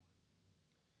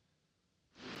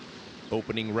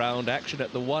Opening round action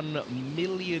at the $1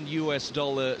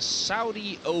 million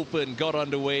Saudi Open got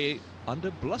underway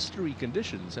under blustery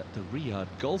conditions at the Riyadh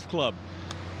Golf Club.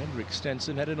 Henrik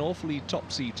Stenson had an awfully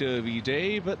topsy-turvy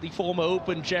day, but the former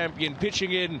Open champion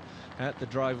pitching in at the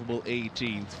drivable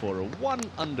 18th for a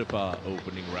 1-under par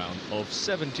opening round of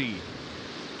 70.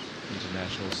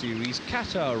 International Series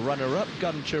Qatar runner-up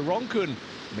Gun Charonkun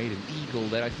made an eagle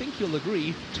that I think you'll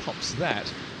agree tops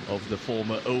that of the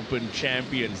former Open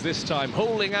champions, this time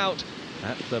holding out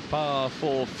at the par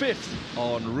 4 fifth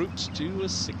en route to a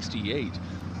 68.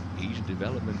 Asian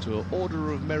Development Tour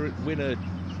Order of Merit winner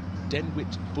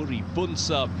Denwit Buri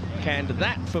Bunsub canned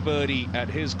that for birdie at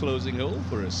his closing hole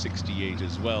for a 68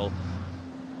 as well.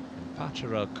 And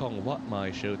Pachara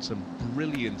Kongwatmai showed some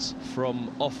brilliance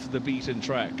from off the beaten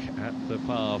track at the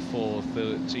par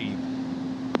 430,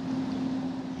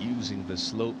 using the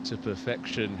slope to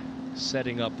perfection,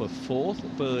 setting up a fourth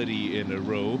birdie in a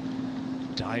row.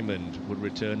 Diamond would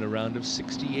return a round of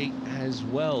 68 as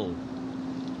well.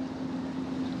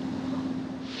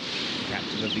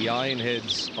 Captain of the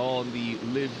Ironheads on the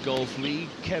Live Golf League,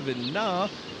 Kevin Na, a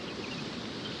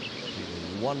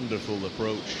wonderful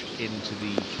approach into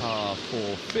the par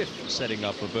 4 fifth, setting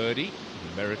up a birdie.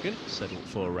 The American settled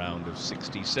for a round of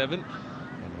 67.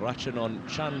 Ratchanon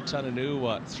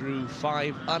Chantananua threw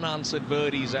 5 unanswered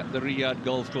birdies at the Riyadh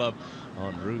Golf Club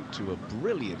en route to a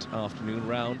brilliant afternoon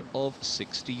round of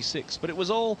 66. But it was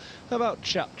all about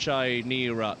Chapchai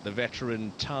Neerat, the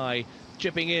veteran Thai,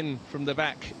 chipping in from the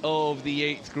back of the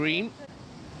 8th green.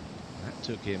 That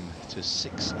took him to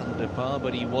 6 under par,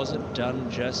 but he wasn't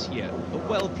done just yet. A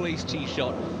well-placed tee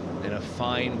shot and a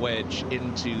fine wedge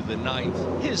into the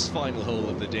 9th, his final hole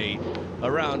of the day,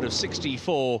 a round of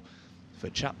 64. For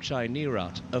Chapchai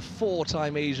Neerat, a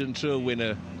 4-time Asian Tour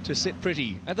winner, to sit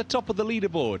pretty at the top of the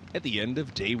leaderboard at the end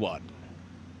of day 1.